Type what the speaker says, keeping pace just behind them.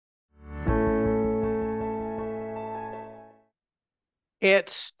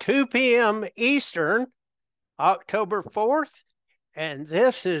It's 2 p.m. Eastern, October 4th, and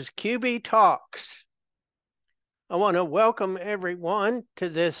this is QB Talks. I want to welcome everyone to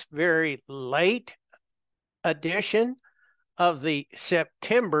this very late edition of the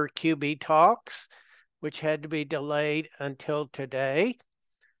September QB Talks, which had to be delayed until today.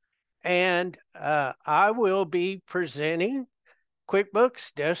 And I will be presenting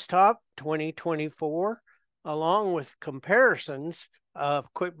QuickBooks Desktop 2024, along with comparisons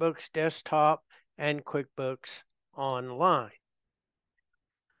of QuickBooks Desktop and QuickBooks Online.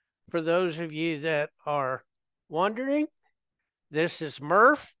 For those of you that are wondering, this is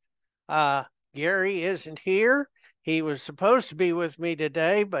Murph. Gary isn't here. He was supposed to be with me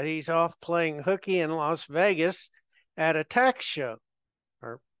today, but he's off playing hooky in Las Vegas at a tax show.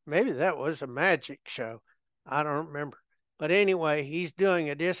 Or maybe that was a magic show. I don't remember. But anyway, he's doing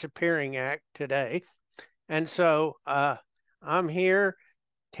a disappearing act today. And so I'm here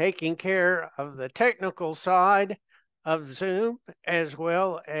taking care of the technical side of Zoom as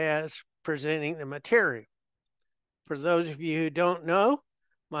well as presenting the material. For those of you who don't know,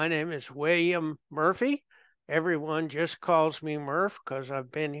 my name is William Murphy. Everyone just calls me Murph because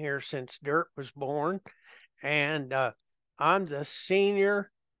I've been here since Dirt was born. And I'm the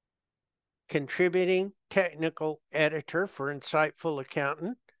senior contributing technical editor for Insightful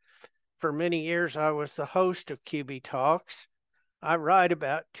Accountant. For many years, I was the host of QB Talks. I write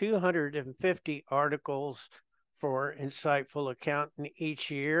about 250 articles for Insightful Accountant each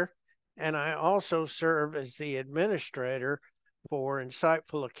year, and I also serve as the administrator for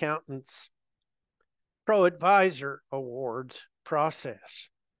Insightful Accountant's Pro Advisor Awards process.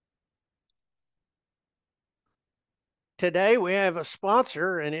 Today we have a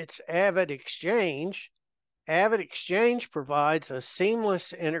sponsor, and it's Avid Exchange. Avid Exchange provides a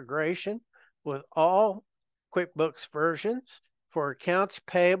seamless integration with all QuickBooks versions for accounts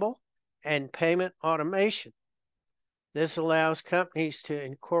payable and payment automation. This allows companies to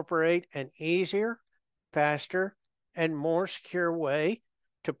incorporate an easier, faster, and more secure way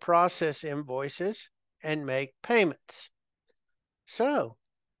to process invoices and make payments. So,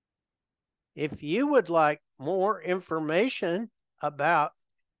 if you would like more information about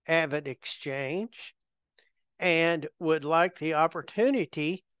Avid Exchange and would like the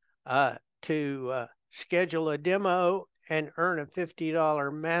opportunity to schedule a demo and earn a $50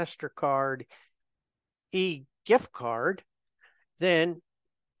 MasterCard e-gift card, then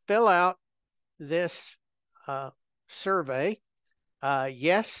fill out this survey,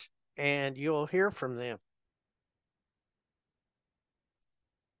 yes, and you'll hear from them.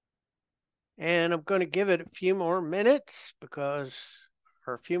 And I'm going to give it a few more minutes or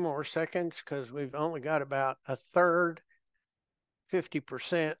a few more seconds, because we've only got about a third,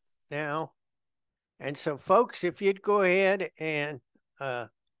 50% now. And so, folks, if you'd go ahead and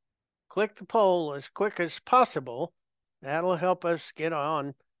click the poll as quick as possible, that'll help us get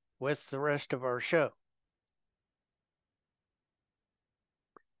on with the rest of our show.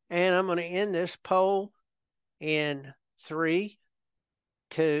 And I'm going to end this poll in 3,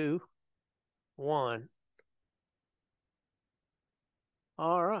 2, 1.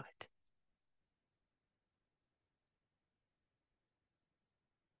 All right.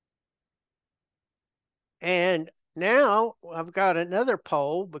 And now I've got another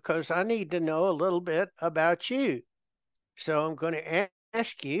poll because I need to know a little bit about you. So I'm going to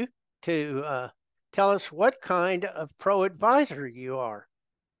ask you to tell us what kind of pro advisor you are.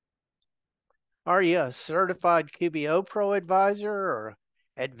 Are you a certified QBO pro advisor or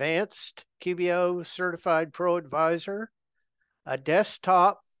advanced QBO certified pro advisor, a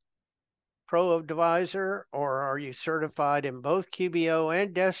desktop pro advisor, or are you certified in both QBO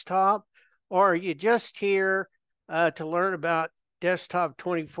and desktop? Or are you just here to learn about Desktop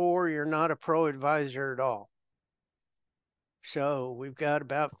 24? You're not a pro advisor at all. So we've got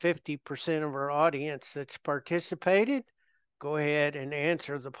about 50% of our audience that's participated. Go ahead and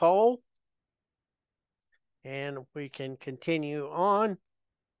answer the poll, and we can continue on.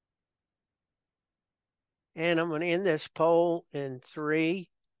 And I'm going to end this poll in 3,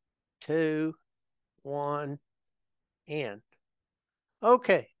 2, 1, end.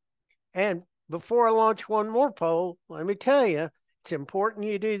 Okay. And before I launch one more poll, let me tell you, it's important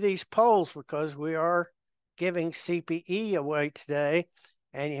you do these polls because we are giving CPE away today,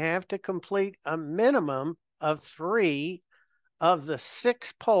 and you have to complete a minimum of 3 of the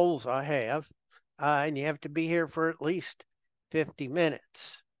 6 polls I have, and you have to be here for at least 50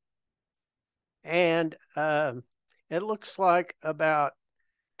 minutes. And it looks like about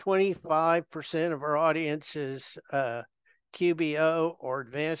 25% of our audience is QBO or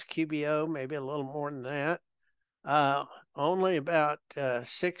advanced QBO, maybe a little more than that. only about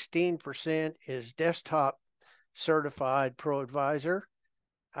 16% is desktop certified pro advisor.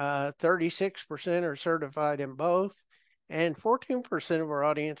 36% are certified in both. And 14% of our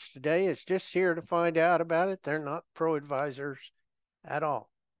audience today is just here to find out about it. They're not pro advisors at all.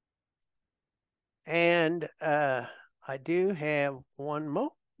 And I do have one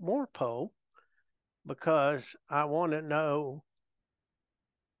more poll because I want to know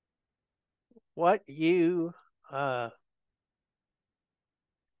what you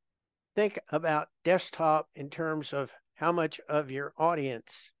think about desktop in terms of how much of your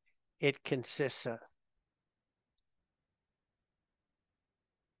audience it consists of.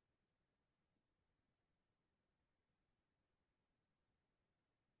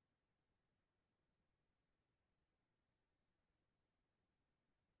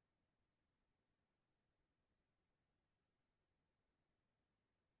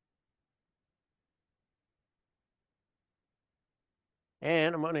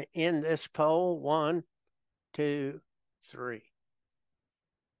 And I'm going to end this poll. 1, 2, 3.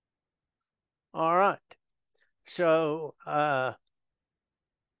 All right. So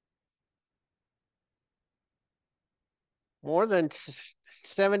more than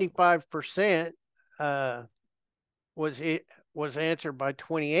 75% was answered by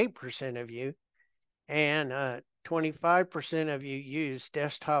 28% of you, and 25% of you use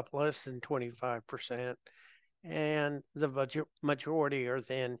desktop less than 25%, and the majority are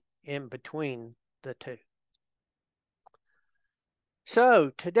then in between the two.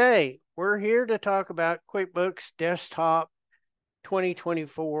 So today we're here to talk about QuickBooks Desktop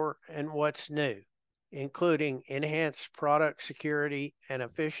 2024 and what's new, including enhanced product security and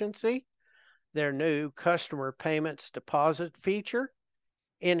efficiency, their new customer payments deposit feature,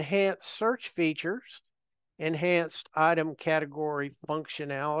 enhanced search features, enhanced item category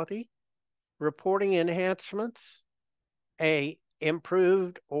functionality, reporting enhancements, a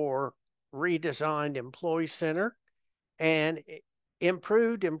improved or redesigned employee center, and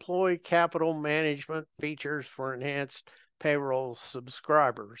improved employee capital management features for enhanced payroll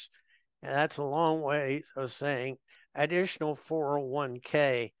subscribers. And that's a long way of saying additional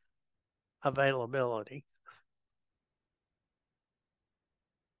 401k availability.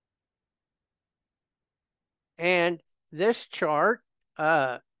 And this chart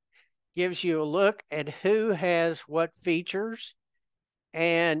gives you a look at who has what features,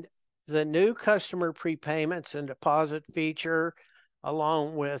 and the new customer prepayments and deposit feature,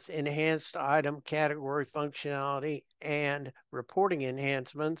 along with enhanced item category functionality and reporting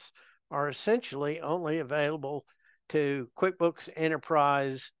enhancements, are essentially only available to QuickBooks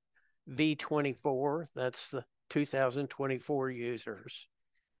Enterprise V24. That's the 2024 users.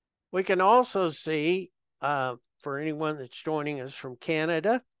 We can also see, for anyone that's joining us from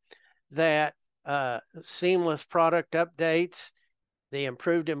Canada, that seamless product updates, the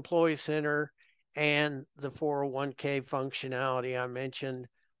improved employee center, and the 401k functionality I mentioned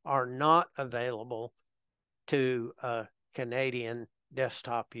are not available to Canadian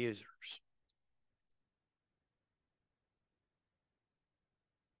desktop users.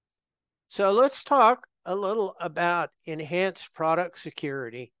 So let's talk a little about enhanced product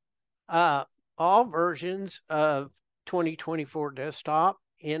security. All versions of 2024 desktop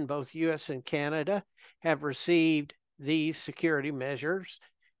in both US and Canada have received these security measures,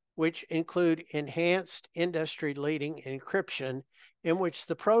 which include enhanced industry-leading encryption, in which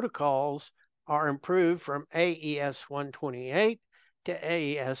the protocols are improved from AES 128 to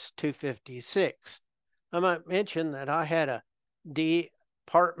AES 256. I might mention that I had a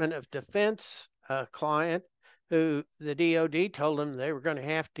Department of Defense client who the DoD told them they were going to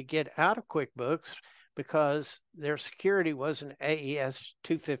have to get out of QuickBooks because their security wasn't AES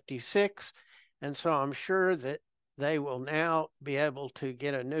 256. And so I'm sure that they will now be able to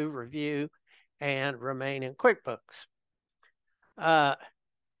get a new review and remain in QuickBooks.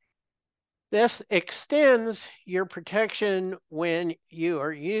 This extends your protection when you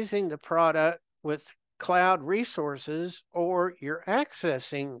are using the product with cloud resources or you're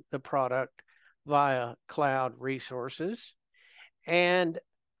accessing the product via cloud resources. And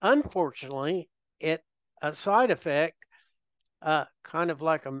unfortunately, a side effect, kind of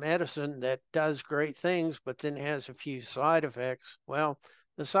like a medicine that does great things, but then has a few side effects. Well,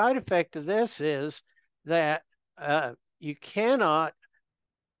 the side effect of this is that you cannot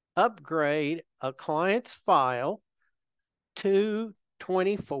upgrade a client's file to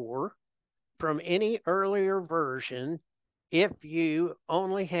 24 from any earlier version if you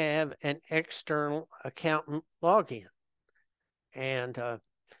only have an external accountant login. And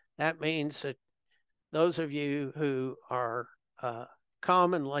that means that those of you who are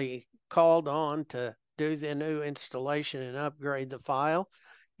commonly called on to do the new installation and upgrade the file,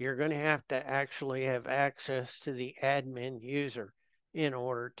 you're going to have to actually have access to the admin user in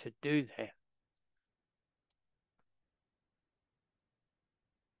order to do that.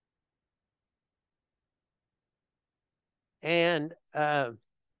 And I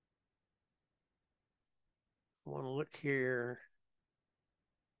want to look here.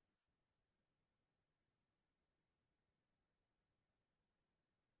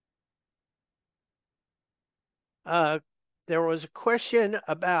 There was a question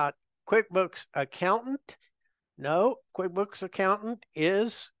about QuickBooks Accountant. No, QuickBooks Accountant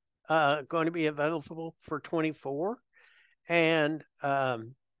is going to be available for 24, and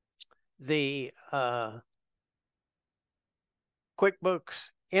the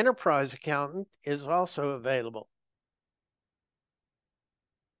QuickBooks Enterprise Accountant is also available.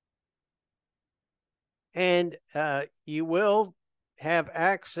 And you will have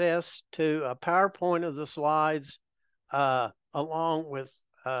access to a PowerPoint of the slides along with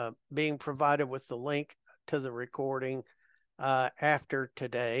being provided with the link to the recording after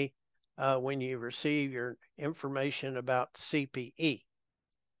today when you receive your information about CPE.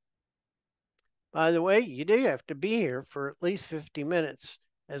 By the way, you do have to be here for at least 50 minutes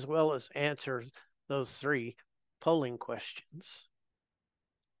as well as answer those 3 polling questions.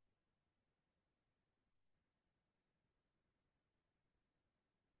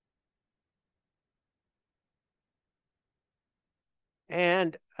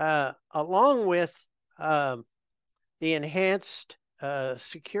 And along with the enhanced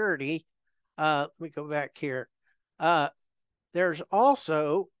security, let me go back here. There's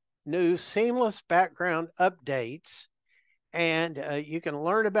also new seamless background updates, and you can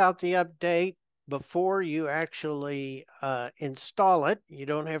learn about the update before you actually install it. You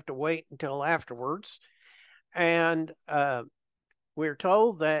don't have to wait until afterwards. And we're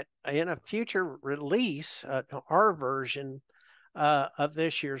told that in a future release, our version of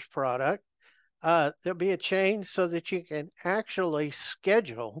this year's product, there'll be a change so that you can actually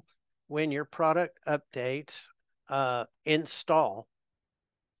schedule when your product updates install.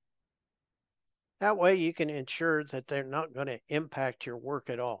 That way you can ensure that they're not going to impact your work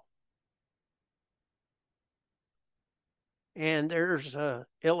at all. And there's an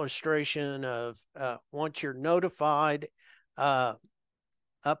illustration of once you're notified up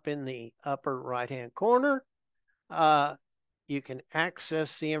in the upper right-hand corner, you can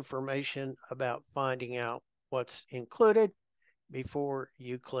access the information about finding out what's included before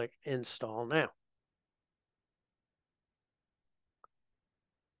you click Install Now.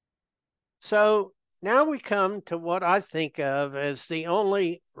 So now we come to what I think of as the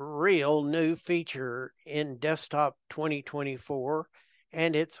only real new feature in Desktop 2024,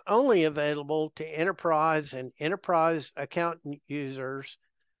 and it's only available to Enterprise and Enterprise Accountant users,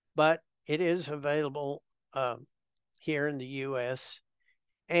 but it is available here in the US.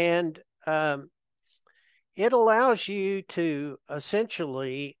 And it allows you to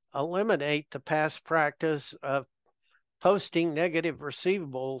essentially eliminate the past practice of posting negative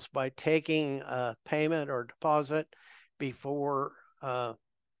receivables by taking a payment or deposit before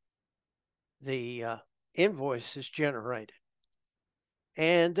the invoice is generated.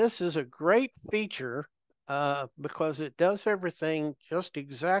 And this is a great feature because it does everything just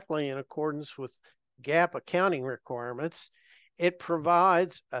exactly in accordance with GAAP accounting requirements. It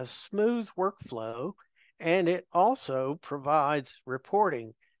provides a smooth workflow, and it also provides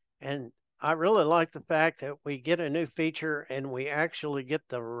reporting. And I really like the fact that we get a new feature and we actually get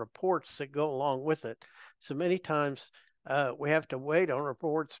the reports that go along with it. So many times we have to wait on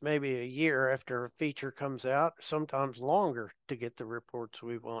reports maybe a year after a feature comes out, sometimes longer to get the reports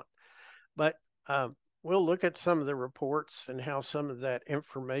we want. But we'll look at some of the reports and how some of that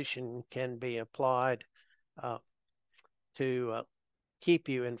information can be applied to keep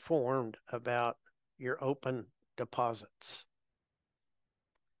you informed about your open deposits.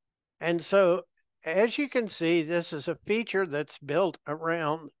 And so, as you can see, this is a feature that's built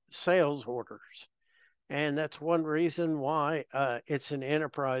around sales orders. And that's one reason why it's an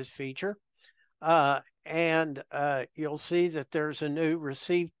enterprise feature. And you'll see that there's a new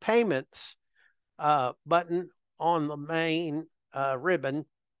Receive Payments button on the main ribbon.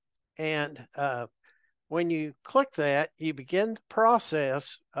 And when you click that, you begin the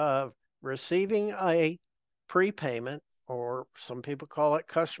process of receiving a prepayment, or some people call it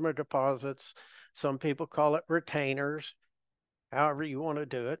customer deposits, some people call it retainers, however you want to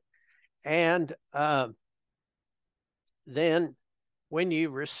do it. And then when you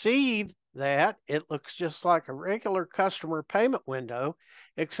receive that, it looks just like a regular customer payment window,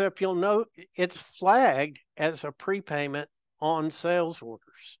 except you'll note it's flagged as a prepayment on sales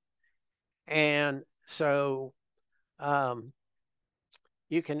orders. And So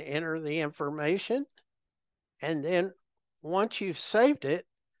you can enter the information, and then once you've saved it,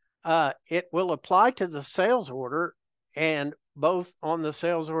 it will apply to the sales order, and both on the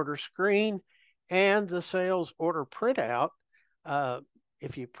sales order screen and the sales order printout.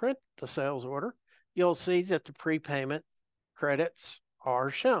 If you print the sales order, you'll see that the prepayment credits are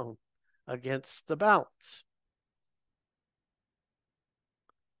shown against the balance.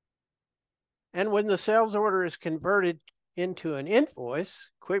 And when the sales order is converted into an invoice,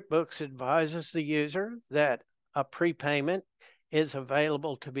 QuickBooks advises the user that a prepayment is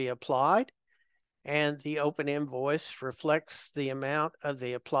available to be applied, and the open invoice reflects the amount of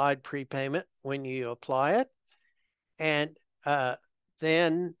the applied prepayment when you apply it. And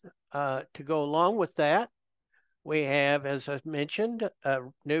then to go along with that, we have, as I mentioned,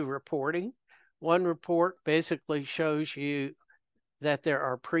 new reporting. One report basically shows you that there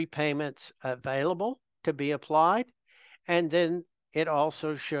are prepayments available to be applied. And then it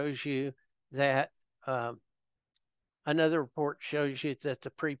also shows you that another report shows you that the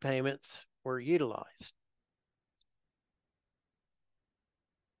prepayments were utilized.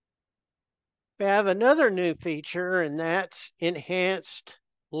 We have another new feature, and that's enhanced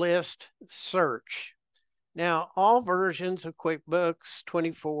list search. Now, all versions of QuickBooks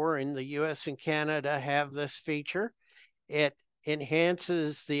 24 in the US and Canada have this feature. It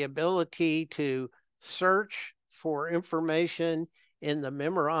enhances the ability to search for information in the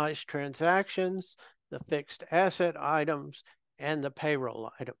memorized transactions, the fixed asset items, and the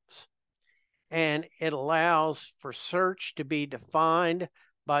payroll items. And it allows for search to be defined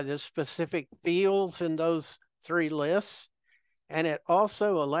by the specific fields in those three lists. And it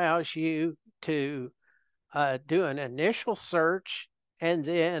also allows you to do an initial search and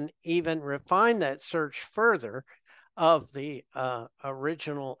then even refine that search further of the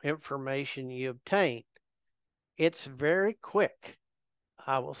original information you obtained. It's very quick.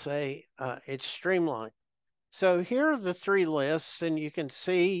 I will say it's streamlined. So here are the three lists, and you can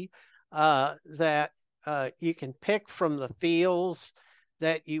see that you can pick from the fields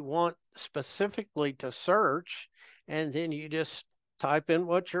that you want specifically to search, and then you just type in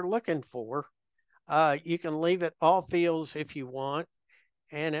what you're looking for. You can leave it all fields if you want.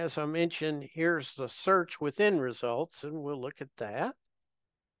 And as I mentioned, here's the search within results, and we'll look at that.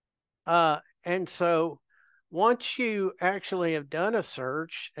 And so once you actually have done a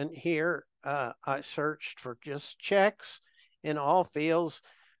search, and here I searched for just checks in all fields,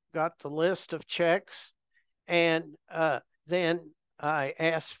 got the list of checks, and then I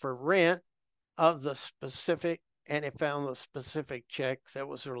asked for rent of the specific, and it found the specific check that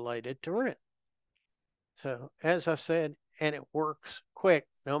was related to rent. So as I said, and it works quick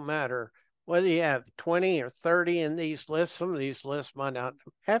no matter whether you have 20 or 30 in these lists. Some of these lists might not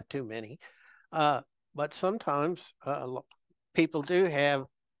have too many, but sometimes people do have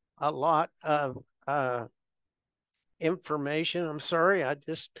a lot of information. I'm sorry, I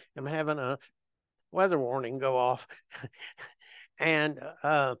just am having a weather warning go off. And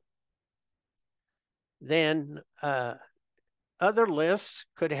then other lists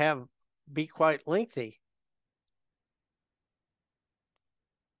could be quite lengthy.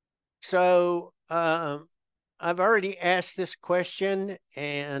 So I've already asked this question,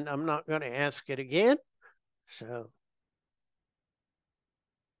 and I'm not going to ask it again. So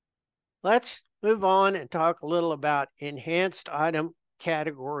let's move on and talk a little about enhanced item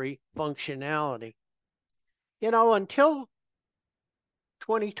category functionality. You know, until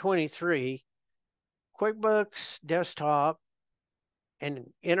 2023, QuickBooks Desktop and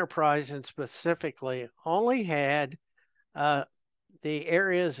Enterprise and specifically only had the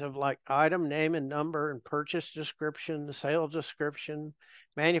areas of like item name and number and purchase description, sales description,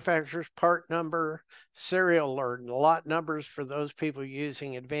 manufacturer's part number, serial alert, and lot numbers for those people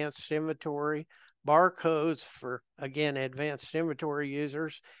using advanced inventory, barcodes for, again, advanced inventory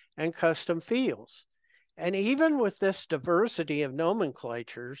users, and custom fields. And even with this diversity of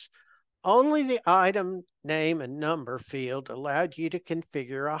nomenclatures, only the item name and number field allowed you to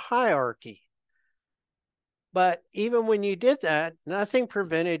configure a hierarchy. But even when you did that, nothing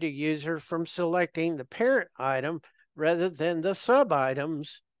prevented a user from selecting the parent item rather than the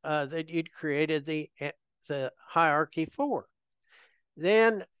sub-items that you'd created the hierarchy for.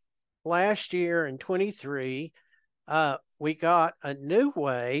 Then last year in 23, we got a new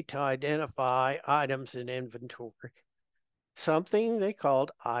way to identify items in inventory, something they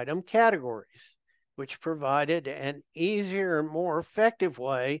called item categories, which provided an easier and more effective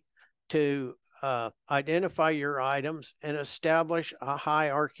way to identify your items and establish a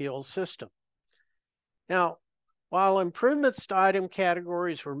hierarchical system. Now, while improvements to item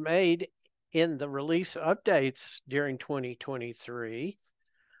categories were made in the release updates during 2023,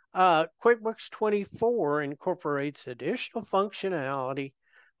 QuickBooks 24 incorporates additional functionality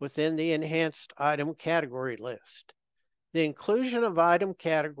within the enhanced item category list. The inclusion of item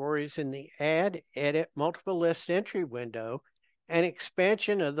categories in the Add, Edit, Multiple List Entry window and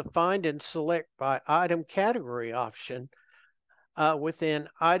expansion of the Find and Select by Item category option within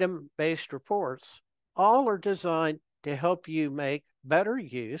item-based reports all are designed to help you make better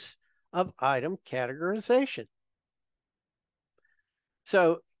use of item categorization.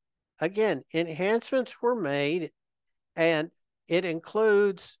 So again, enhancements were made, and it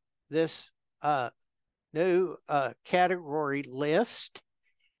includes this new category list,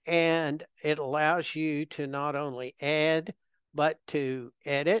 and it allows you to not only add, but to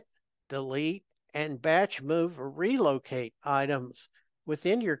edit, delete, and batch move or relocate items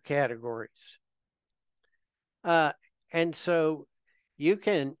within your categories. And so you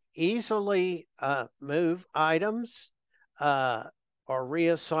can easily move items or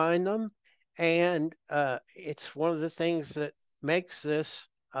reassign them, and it's one of the things that makes this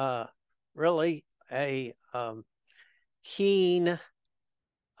really a keen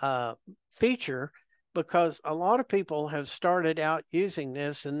feature, because a lot of people have started out using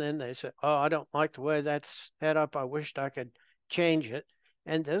this and then they say, oh, I don't like the way that's set up. I wished I could change it.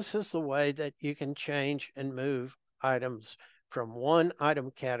 And this is the way that you can change and move items from one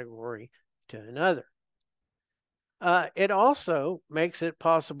item category to another. It also makes it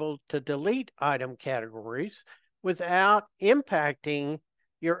possible to delete item categories without impacting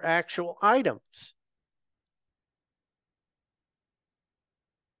your actual items.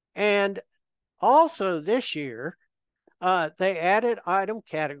 And also this year, they added item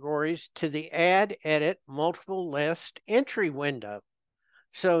categories to the Add, Edit, Multiple List Entry window.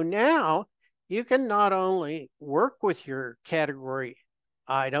 So now you can not only work with your categorized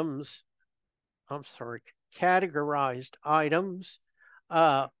items,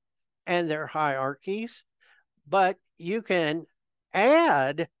 and their hierarchies, but you can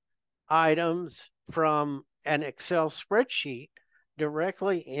add items from an Excel spreadsheet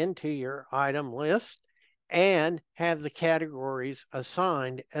directly into your item list and have the categories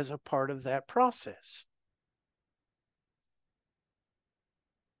assigned as a part of that process.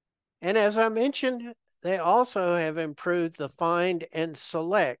 And as I mentioned, they also have improved the find and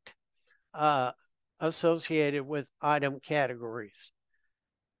select associated with item categories.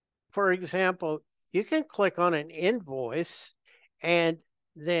 For example, you can click on an invoice and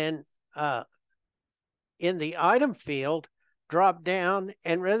then in the item field, drop down,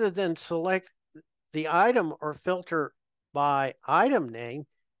 and rather than select the item or filter by item name,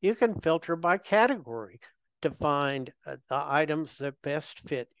 you can filter by category to find the items that best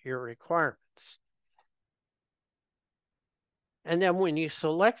fit your requirements. And then when you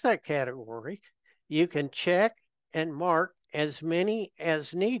select that category, you can check and mark as many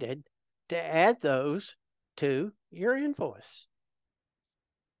as needed to add those to your invoice.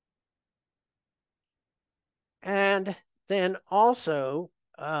 And then also,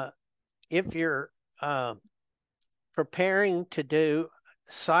 if you're preparing to do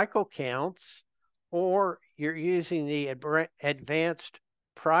cycle counts, or you're using the advanced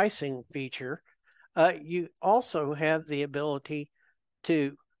pricing feature, you also have the ability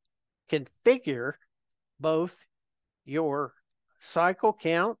to configure both your cycle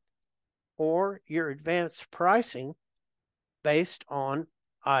count or your advanced pricing based on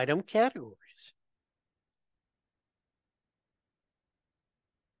item categories.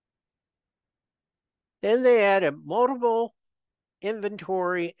 Then they added multiple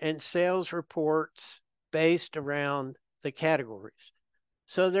inventory and sales reports based around the categories.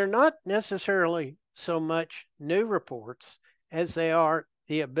 So they're not necessarily so much new reports as they are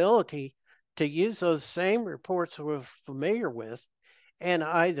the ability to use those same reports we're familiar with and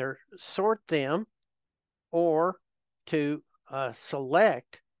either sort them or to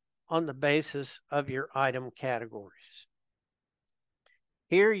select on the basis of your item categories.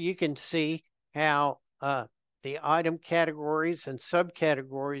 Here you can see how the item categories and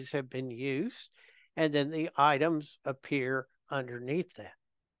subcategories have been used, and then the items appear underneath that.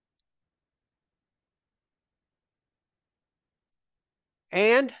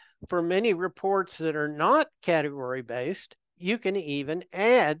 And for many reports that are not category-based, you can even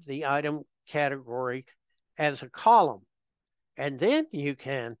add the item category as a column, and then you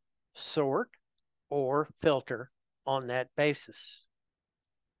can sort or filter on that basis.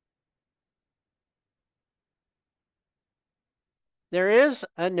 There is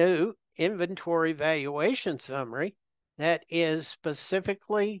a new inventory valuation summary that is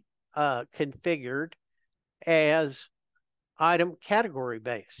specifically configured as item category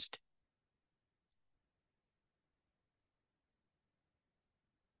based.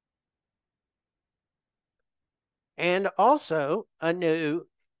 and also a new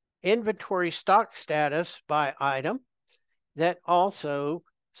inventory stock status by item that also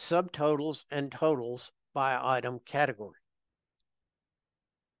subtotals and totals by item category.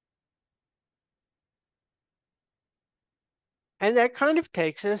 And that kind of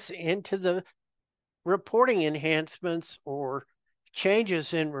takes us into the reporting enhancements or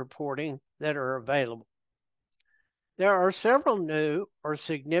changes in reporting that are available. There are several new or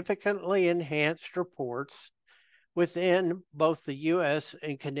significantly enhanced reports within both the US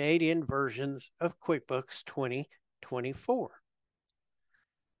and Canadian versions of QuickBooks 2024.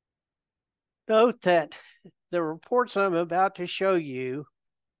 Note that the reports I'm about to show you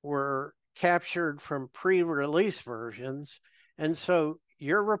were captured from pre-release versions, and so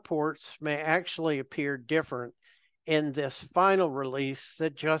your reports may actually appear different in this final release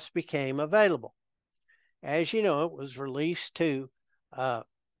that just became available. As you know, it was released to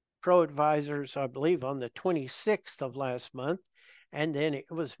Pro Advisors, I believe, on the 26th of last month, and then it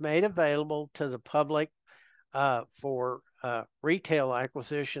was made available to the public for retail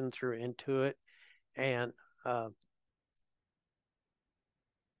acquisition through Intuit and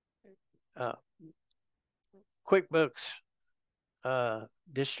QuickBooks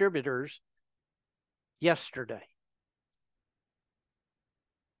distributors yesterday.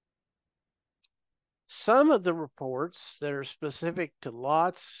 Some of the reports that are specific to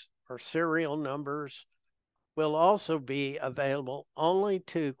lots or serial numbers will also be available only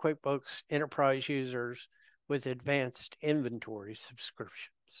to QuickBooks Enterprise users with advanced inventory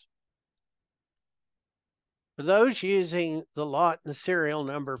subscriptions. For those using the lot and serial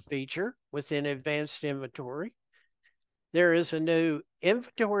number feature within advanced inventory, there is a new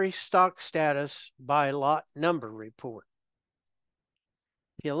inventory stock status by lot number report.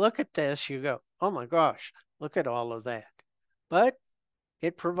 If you look at this, you go, oh my gosh, look at all of that. But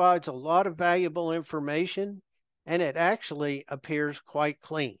it provides a lot of valuable information, and it actually appears quite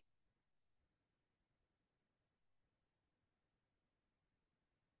clean.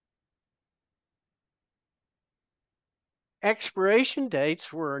 Expiration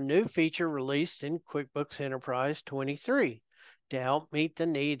dates were a new feature released in QuickBooks Enterprise 23 to help meet the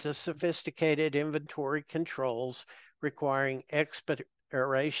needs of sophisticated inventory controls requiring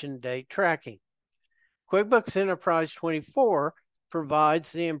expiration date tracking. QuickBooks Enterprise 24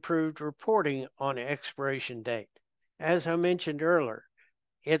 provides the improved reporting on expiration date. As I mentioned earlier,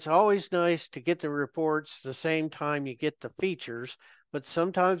 it's always nice to get the reports the same time you get the features, but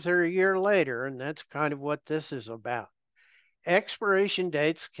sometimes they're a year later, and that's kind of what this is about. Expiration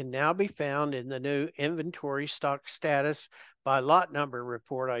dates can now be found in the new inventory stock status by lot number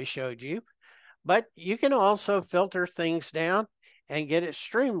report I showed you, but you can also filter things down and get it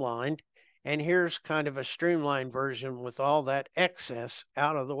streamlined. And here's kind of a streamlined version with all that excess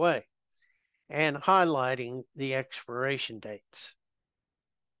out of the way and highlighting the expiration dates.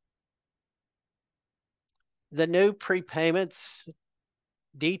 The new prepayments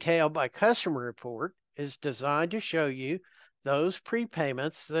detail by customer report is designed to show you those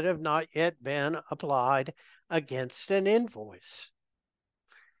prepayments that have not yet been applied against an invoice.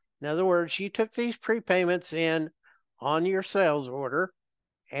 In other words, you took these prepayments in on your sales order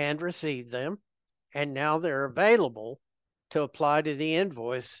and received them, and now they're available to apply to the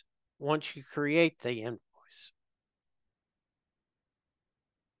invoice once you create the invoice.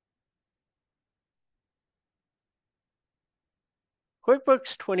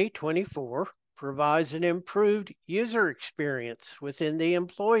 QuickBooks 2024 provides an improved user experience within the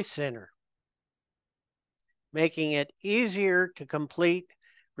Employee Center, making it easier to complete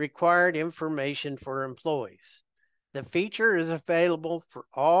required information for employees. The feature is available for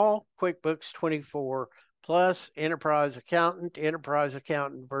all QuickBooks 24 plus Enterprise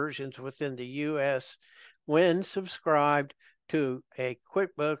Accountant versions within the US when subscribed to a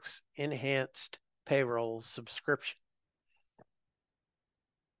QuickBooks Enhanced Payroll subscription.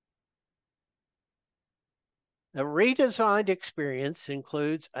 The redesigned experience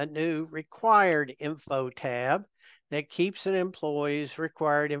includes a new Required Info tab that keeps an employee's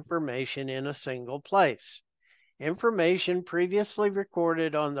required information in a single place. Information previously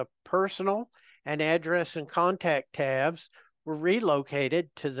recorded on the Personal and Address and Contact tabs were relocated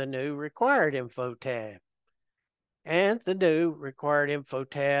to the new Required Info tab. And the new Required Info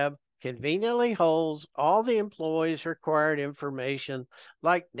tab conveniently holds all the employee's required information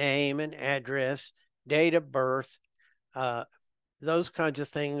like name and address, date of birth, those kinds of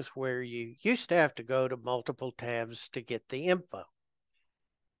things where you used to have to go to multiple tabs to get the info.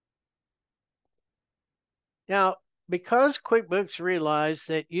 Now, because QuickBooks realized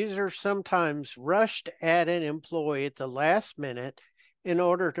that users sometimes rush to add an employee at the last minute in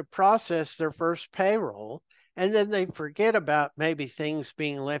order to process their first payroll and then they forget about maybe things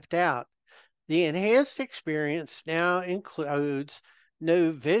being left out. The enhanced experience now includes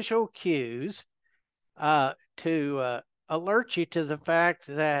new visual cues to alert you to the fact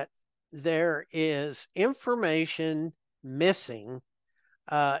that there is information missing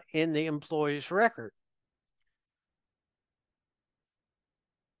in the employee's record.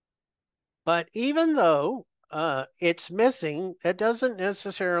 But even though it's missing, that doesn't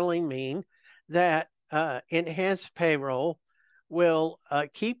necessarily mean that enhanced payroll will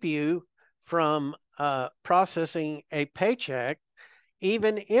keep you from processing a paycheck,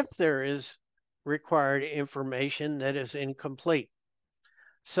 even if there is required information that is incomplete.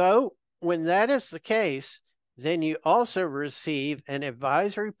 So when that is the case, then you also receive an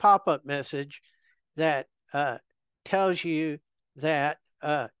advisory pop-up message that tells you that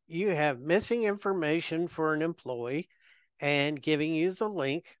you have missing information for an employee and giving you the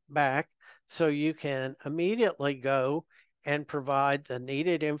link back so you can immediately go and provide the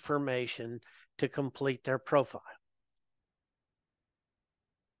needed information to complete their profile.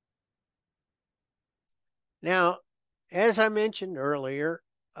 Now, as I mentioned earlier,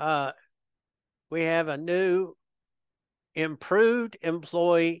 we have a new improved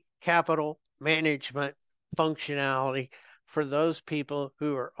employee capital management functionality for those people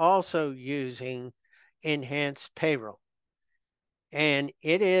who are also using enhanced payroll. And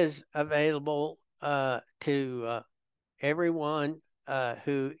it is available to everyone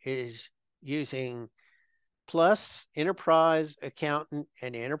who is using Plus, Enterprise Accountant,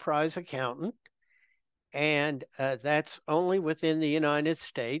 and Enterprise Accountant. And that's only within the United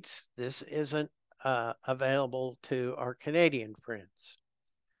States. This isn't available to our Canadian friends.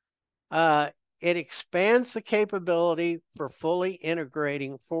 It expands the capability for fully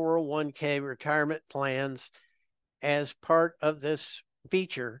integrating 401k retirement plans as part of this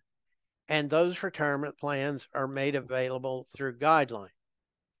feature, and those retirement plans are made available through Guideline.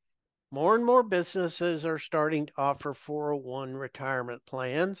 More and more businesses are starting to offer 401 retirement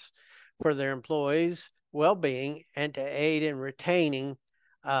plans for their employees' well-being and to aid in retaining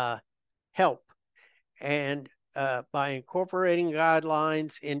help. And by incorporating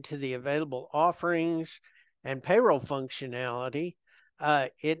guidelines into the available offerings and payroll functionality,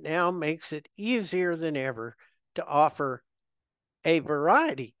 it now makes it easier than ever to offer a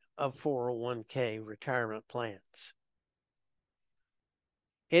variety of 401k retirement plans.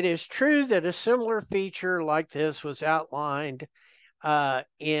 It is true that a similar feature like this was outlined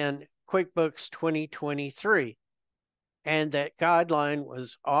in QuickBooks 2023, and that Guideline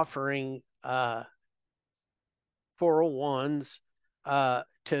was offering 401s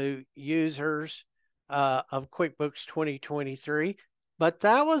to users of QuickBooks 2023, but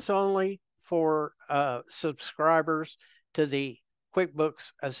that was only for subscribers to the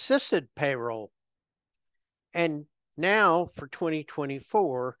QuickBooks Assisted Payroll. And now for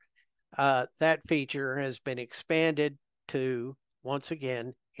 2024, that feature has been expanded to, once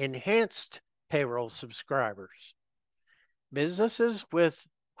again, enhanced payroll subscribers. Businesses with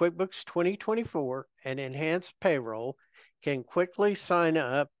QuickBooks 2024 and enhanced payroll can quickly sign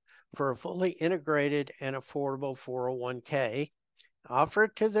up for a fully integrated and affordable 401k, offer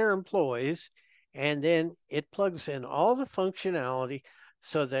it to their employees, and then it plugs in all the functionality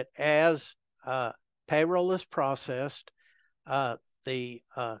so that as payroll is processed, the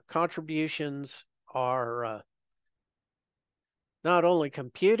contributions are not only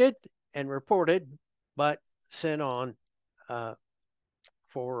computed and reported, but sent on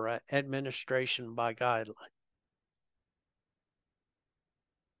for administration by Guideline.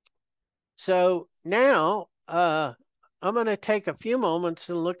 So now I'm going to take a few moments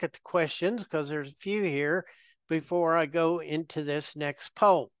and look at the questions because there's a few here before I go into this next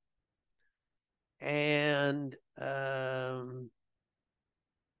poll. And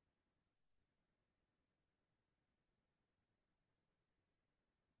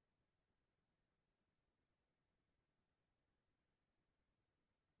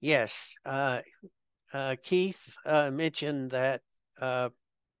yes, Keith mentioned that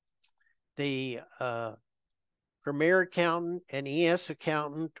the Premier Accountant and ES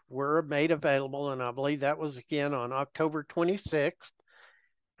Accountant were made available, and I believe that was again on October 26th.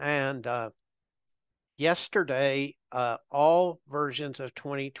 And yesterday, all versions of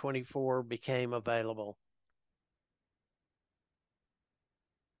 2024 became available.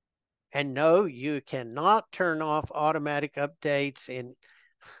 And no, you cannot turn off automatic updates in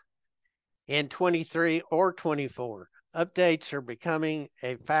 23 or 24. Updates are becoming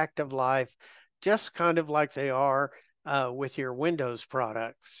a fact of life, just kind of like they are with your Windows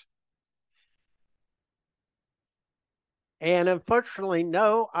products. And unfortunately,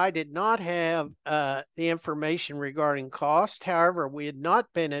 no, I did not have the information regarding cost. However, we had not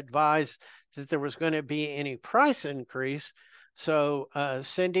been advised that there was going to be any price increase. So,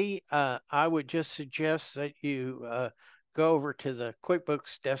 Cindy, I would just suggest that you go over to the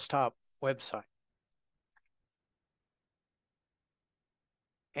QuickBooks Desktop website.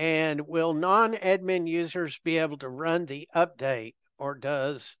 And will non-admin users be able to run the update, or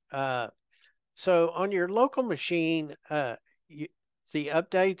does so on your local machine, the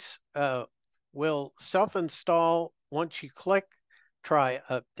updates will self-install once you click try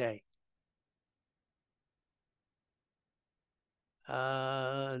update.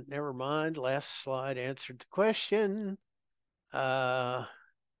 Never mind, last slide answered the question. Why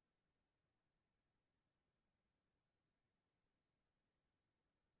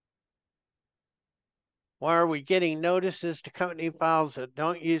are we getting notices to company files that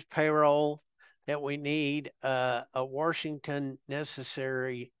don't use payroll that we need a Washington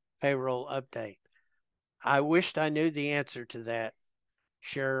necessary payroll update? I wished I knew the answer to that,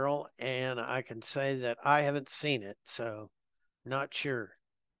 Cheryl, and I can say that I haven't seen it, so not sure.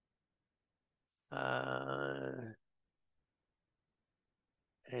 And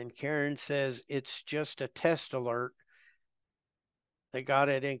Karen says it's just a test alert. They got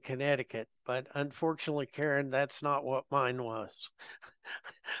it in Connecticut, but unfortunately, Karen, that's not what mine was.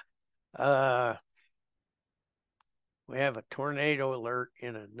 We have a tornado alert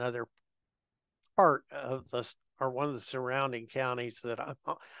in another part of the or one of the surrounding counties that I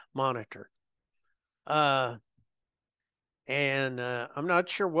monitor. And I'm not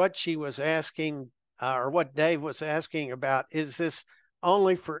sure what she was asking or what Dave was asking about. Is this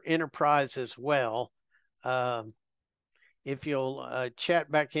only for enterprise as well? If you'll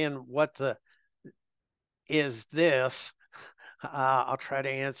chat back in what the is this, I'll try to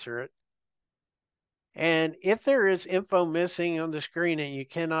answer it. And if there is info missing on the screen and you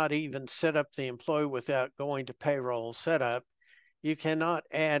cannot even set up the employee without going to payroll setup, you cannot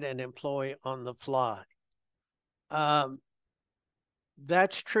add an employee on the fly.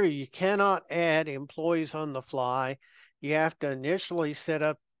 That's true. You cannot add employees on the fly. You have to initially set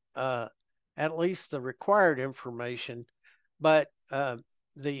up at least the required information, but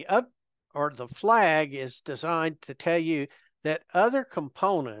the up or the flag is designed to tell you that other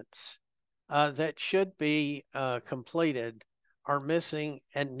components that should be completed are missing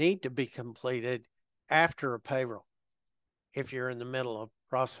and need to be completed after a payroll if you're in the middle of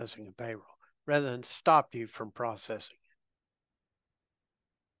processing a payroll, rather than stop you from processing.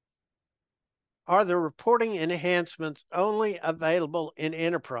 Are the reporting enhancements only available in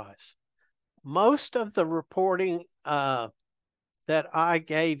Enterprise? Most of the reporting that I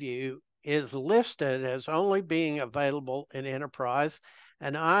gave you is listed as only being available in Enterprise,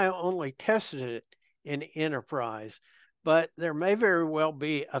 and I only tested it in Enterprise. But there may very well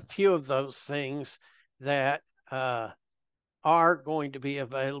be a few of those things that are going to be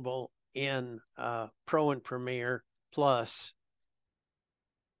available in Pro and Premier Plus,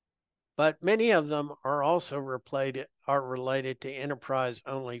 but many of them are also related to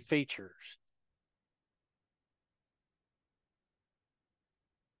enterprise-only features.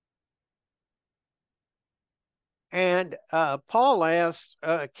 And Paul asked,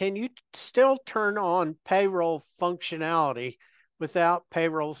 can you still turn on payroll functionality without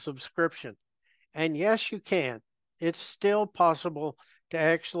payroll subscription? And yes, you can. It's still possible to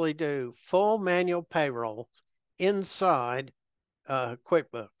actually do full manual payroll inside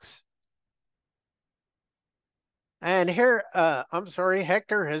QuickBooks. And here, I'm sorry,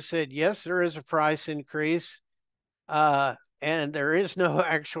 Hector has said, yes, there is a price increase. And there is no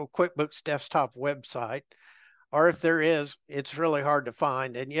actual QuickBooks Desktop website. Or if there is, it's really hard to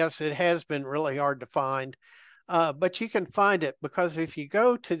find. And yes, it has been really hard to find. But you can find it because if you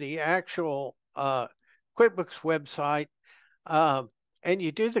go to the actual QuickBooks website and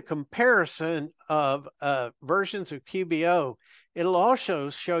you do the comparison of versions of QBO, it'll also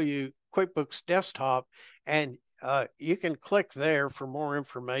show you QuickBooks Desktop, and you can click there for more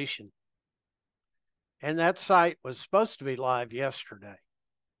information. And that site was supposed to be live yesterday.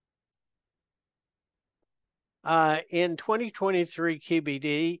 In 2023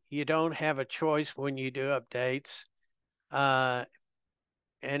 QBD, you don't have a choice when you do updates, and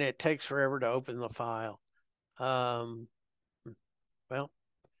it takes forever to open the file. Well,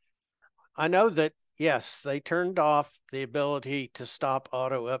 I know that, yes, they turned off the ability to stop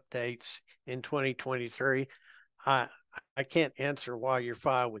auto updates in 2023. I can't answer why your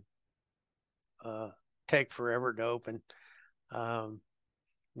file would take forever to open.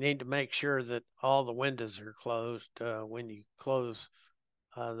 Need to make sure that all the windows are closed when you close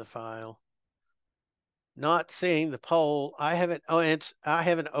the file. not seeing the poll. I haven't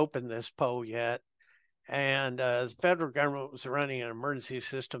opened this poll yet. And the federal government was running an emergency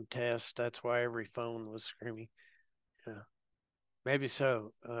system test. That's why every phone was screaming. Yeah, maybe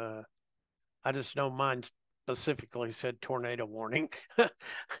so. I just know mine specifically said tornado warning.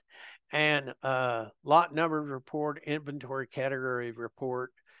 And lot number report, inventory category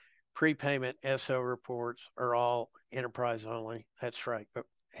report, prepayment SO reports are all enterprise only. That's right,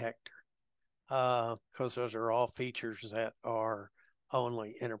 Hector. Because those are all features that are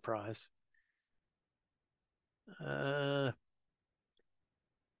only enterprise.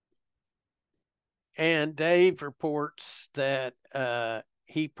 And Dave reports that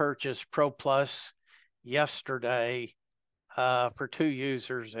he purchased Pro Plus yesterday for 2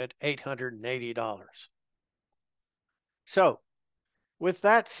 users at $880. So with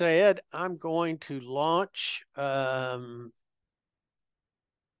that said, I'm going to launch the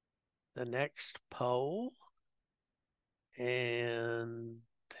next poll. And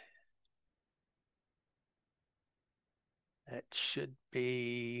that should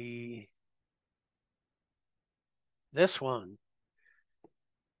be this one.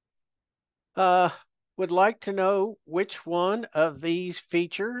 Would like to know which one of these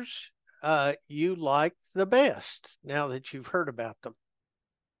features you like the best now that you've heard about them.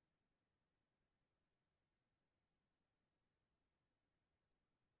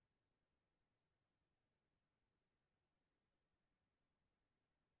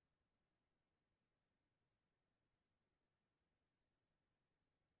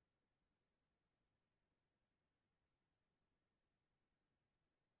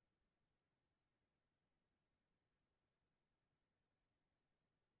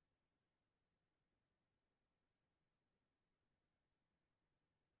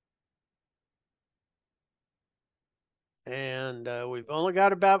 And we've only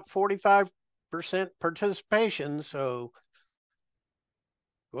got about 45% participation, so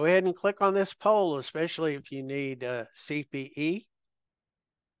go ahead and click on this poll, especially if you need CPE.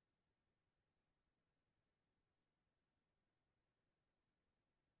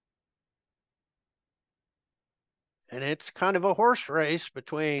 And it's kind of a horse race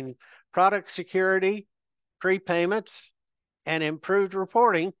between product security, prepayments, and improved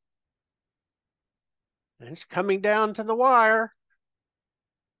reporting. And it's coming down to the wire.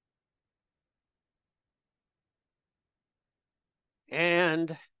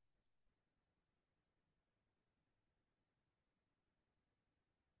 And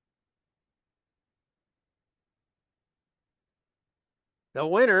the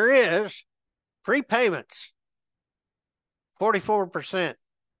winner is prepayments, 44%,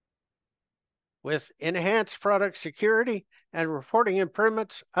 with enhanced product security and reporting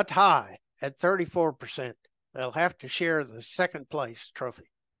improvements a tie at 34%. They'll have to share the second place trophy.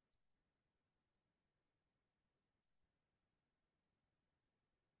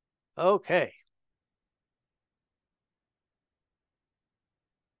 Okay.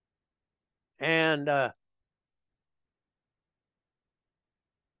 And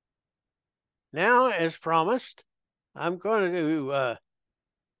now, as promised, I'm going to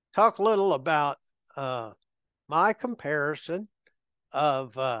talk a little about my comparison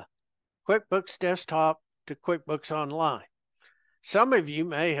of QuickBooks Desktop to QuickBooks Online. Some of you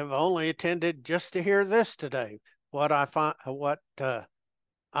may have only attended just to hear this today, what I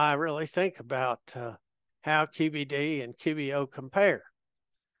really think about how QBD and QBO compare.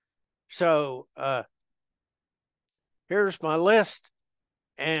 So here's my list,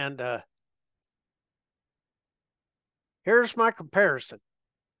 and here's my comparison.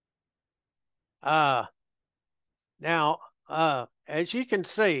 Now, as you can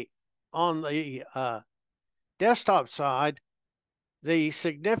see on the desktop side, the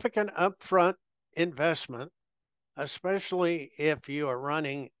significant upfront investment, especially if you are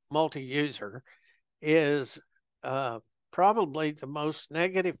running multi-user, is probably the most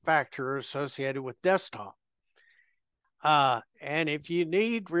negative factor associated with desktop. And if you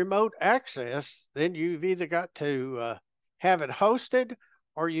need remote access, then you've either got to have it hosted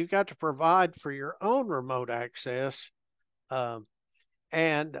or you've got to provide for your own remote access.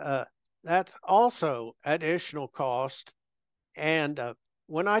 And that's also additional cost. And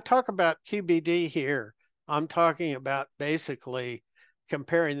when I talk about QBD here, I'm talking about basically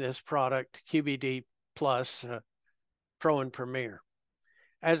comparing this product to QBD Plus Pro and Premier,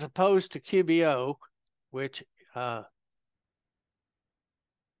 as opposed to QBO, which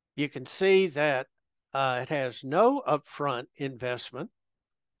you can see that it has no upfront investment,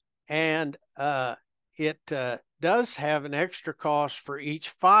 and it does have an extra cost for each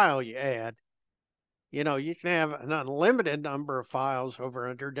file you add. You know, you can have an unlimited number of files over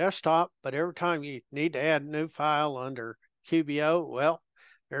under desktop, but every time you need to add a new file under QBO, well,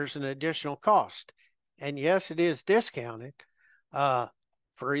 there's an additional cost. And yes, it is discounted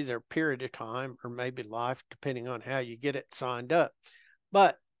for either a period of time or maybe life, depending on how you get it signed up.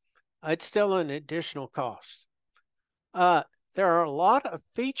 But it's still an additional cost. There are a lot of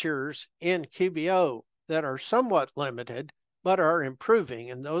features in QBO that are somewhat limited, but are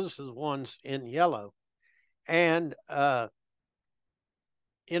improving, and those are the ones in yellow. And,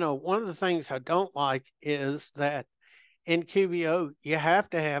 you know, one of the things I don't like is that in QBO, you have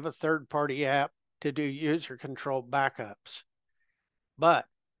to have a third-party app to do user-controlled backups. But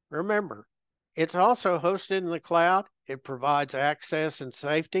remember, it's also hosted in the cloud. It provides access and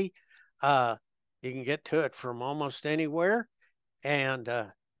safety. You can get to it from almost anywhere, and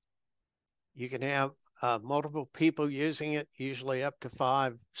you can have multiple people using it, usually up to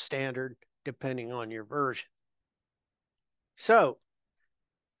 5 standard, depending on your version. So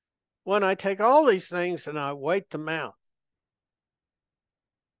when I take all these things and I weight them out,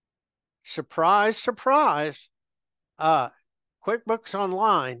 surprise, surprise, QuickBooks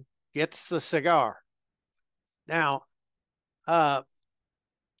Online gets the cigar. Now,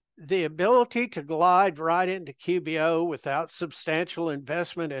 the ability to glide right into QBO without substantial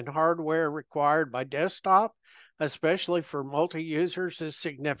investment in hardware required by desktop, especially for multi-users, is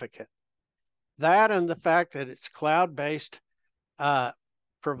significant. That and the fact that it's cloud-based,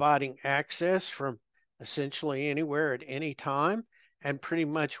 providing access from essentially anywhere at any time and pretty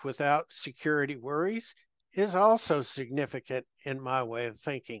much without security worries, is also significant in my way of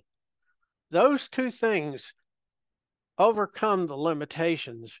thinking. Those two things overcome the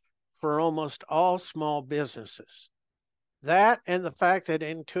limitations for almost all small businesses. That and the fact that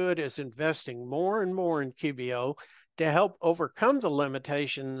Intuit is investing more and more in QBO to help overcome the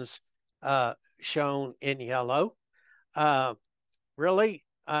limitations shown in yellow really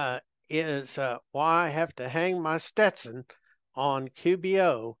is why I have to hang my Stetson on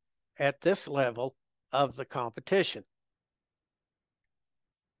QBO at this level of the competition.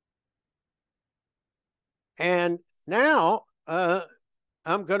 And now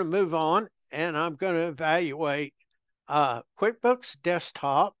I'm going to move on and I'm going to evaluate QuickBooks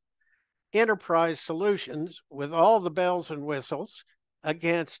Desktop Enterprise solutions with all the bells and whistles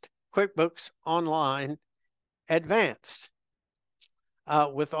against QuickBooks Online Advanced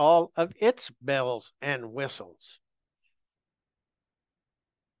with all of its bells and whistles.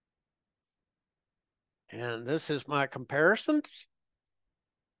 And this is my comparisons.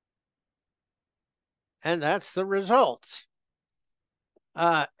 And that's the results.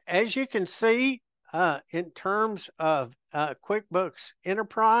 As you can see, in terms of QuickBooks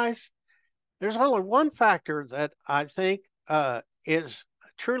Enterprise, there's only one factor that I think is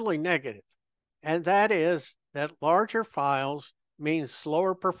truly negative, and that is that larger files means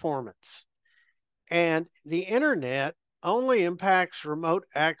slower performance. And the internet only impacts remote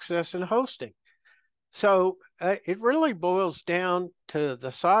access and hosting. So it really boils down to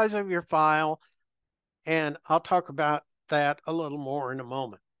the size of your file, and I'll talk about that a little more in a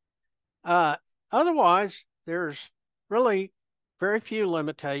moment. Otherwise, there's really very few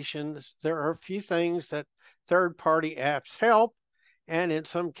limitations. There are a few things that third-party apps help, and in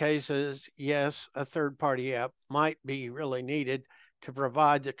some cases, yes, a third-party app might be really needed to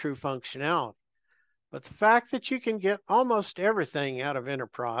provide the true functionality. But the fact that you can get almost everything out of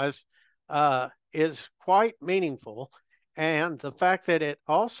Enterprise is quite meaningful, and the fact that it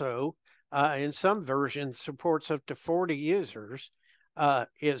also in some versions supports up to 40 users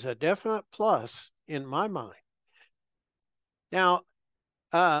is a definite plus in my mind. Now,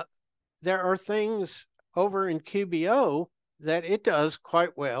 there are things over in QBO that it does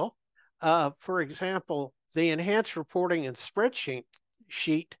quite well. For example, the enhanced reporting and spreadsheet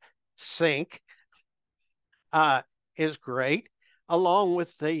sync is great, along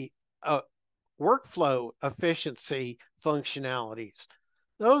with the workflow efficiency functionalities.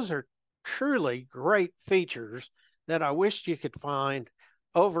 Those are truly great features that I wished you could find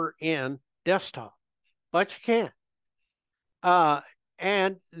over in desktop, but you can't.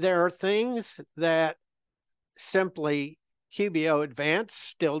 And there are things that simply QBO Advanced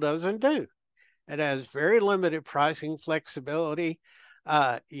still doesn't do. It has very limited pricing flexibility.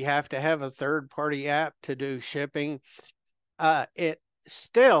 You have to have a third-party app to do shipping. It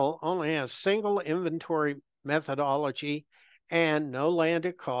still only has single inventory methodology and no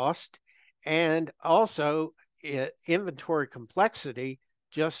landed cost. And also inventory complexity,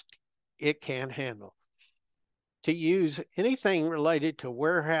 just it can't handle. To use anything related to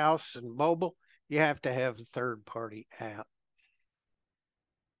warehouse and mobile, you have to have a third-party app.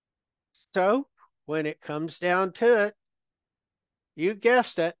 So when it comes down to it, you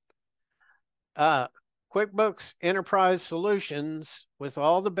guessed it, QuickBooks Enterprise Solutions, with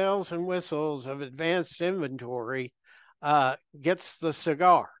all the bells and whistles of advanced inventory, gets the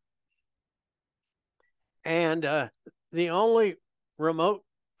cigar. And the only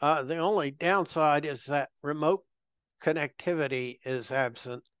downside is that remote connectivity is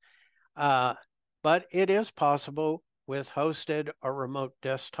absent, but it is possible with hosted or remote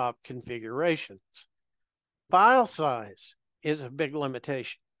desktop configurations. File size is a big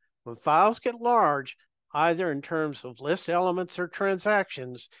limitation. When files get large, either in terms of list elements or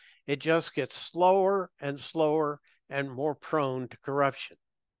transactions, it just gets slower and slower and more prone to corruption.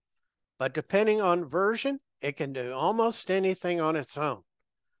 But depending on version, it can do almost anything on its own.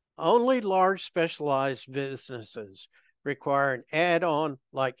 Only large specialized businesses require an add-on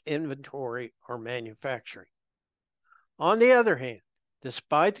like inventory or manufacturing. On the other hand,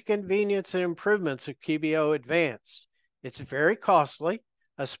 despite the convenience and improvements of QBO Advanced, it's very costly,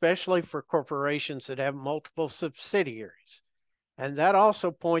 especially for corporations that have multiple subsidiaries. And that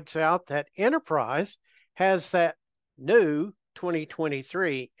also points out that Enterprise has that new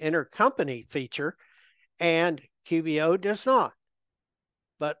 2023 intercompany feature, and QBO does not.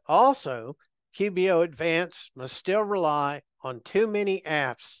 But also, QBO Advanced must still rely on too many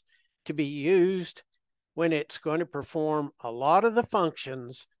apps to be used when it's going to perform a lot of the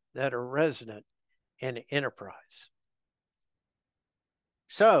functions that are resident in Enterprise.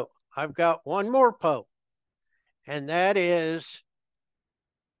 So I've got one more poll, and that is,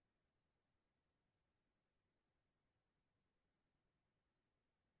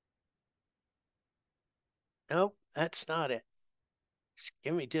 nope, that's not it.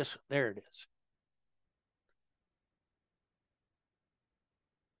 Give me just, there it is.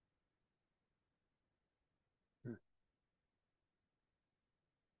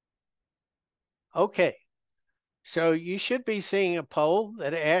 Okay, so you should be seeing a poll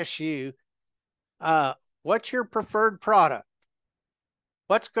that asks you, what's your preferred product?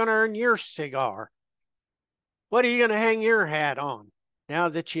 What's going to earn your cigar? What are you going to hang your hat on now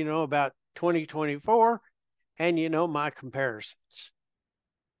that you know about 2024 and you know my comparisons?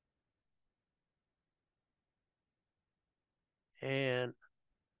 And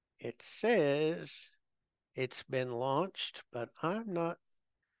it says it's been launched, but I'm not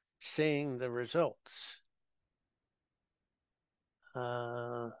seeing the results.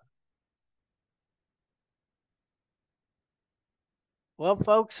 Well,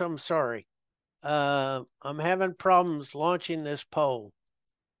 folks, I'm sorry. I'm having problems launching this poll.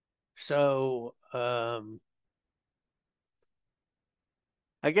 So I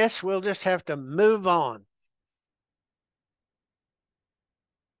guess we'll just have to move on.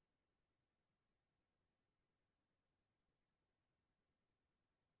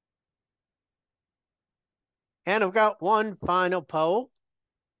 And I've got one final poll.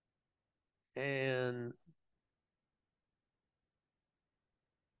 And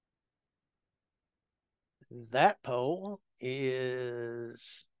that poll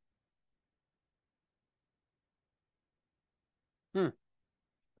is, I'm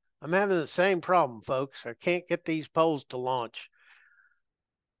having the same problem, folks. I can't get these polls to launch.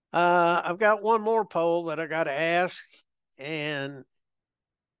 I've got one more poll that I got to ask, and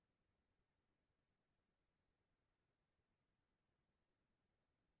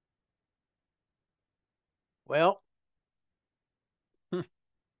well,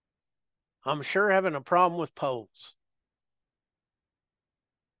 I'm sure having a problem with polls.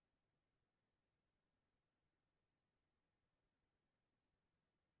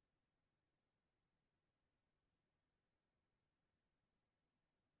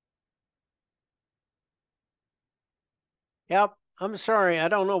 Yep, I'm sorry. I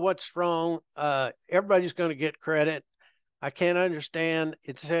don't know what's wrong. Everybody's going to get credit. I can't understand.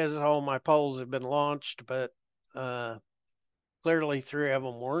 It says all my polls have been launched, but clearly 3 of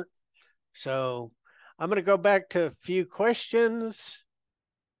them weren't. So I'm going to go back to a few questions.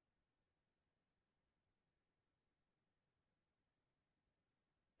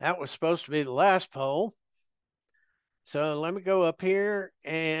 That was supposed to be the last poll. So let me go up here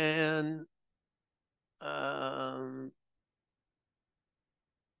and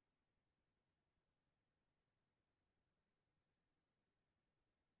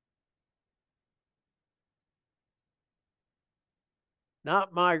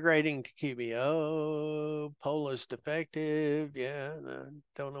not migrating to QBO. Poll is defective. Yeah, I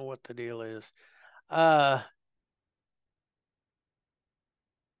don't know what the deal is. I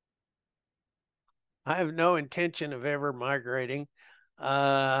have no intention of ever migrating.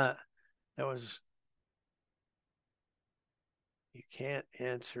 That was, you can't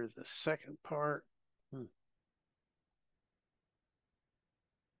answer the second part.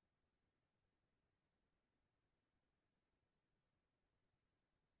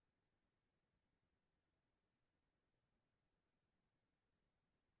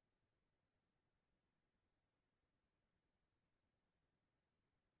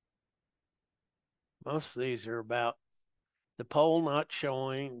 Most of these are about the poll not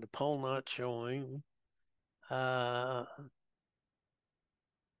showing, the poll not showing.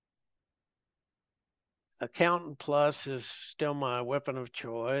 Accountant Plus is still my weapon of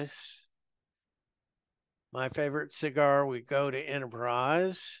choice. My favorite cigar, we go to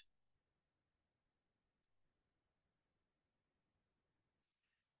Enterprise.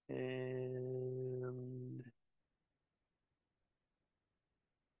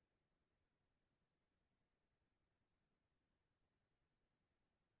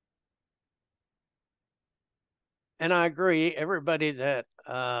 And I agree, everybody that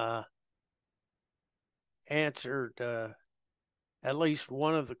answered at least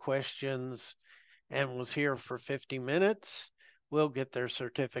one of the questions and was here for 50 minutes will get their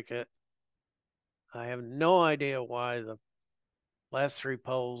certificate. I have no idea why the last three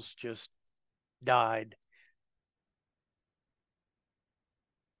polls just died.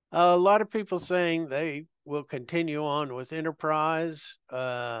 A lot of people saying they will continue on with Enterprise,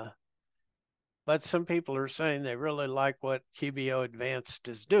 but some people are saying they really like what QBO Advanced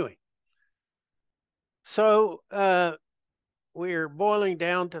is doing. So we're boiling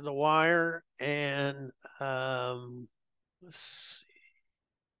down to the wire, and let's see.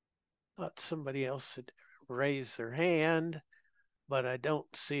 Thought somebody else had raised their hand, but I don't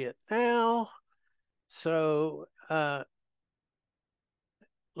see it now. So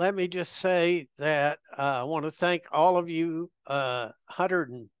let me just say that I want to thank all of you,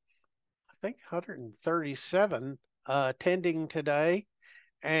 137 attending today.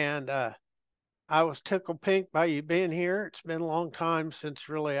 And I was tickled pink by you being here. It's been a long time since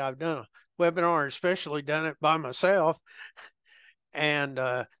really I've done a webinar, especially done it by myself. And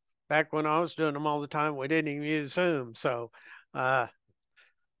back when I was doing them all the time, we didn't even use Zoom. So don't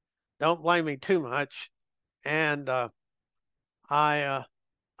blame me too much. And I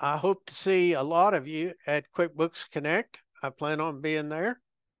hope to see a lot of you at QuickBooks Connect. I plan on being there.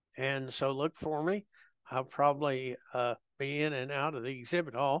 And so look for me. I'll probably be in and out of the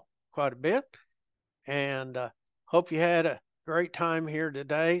exhibit hall quite a bit. And hope you had a great time here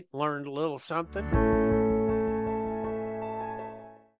today, learned a little something.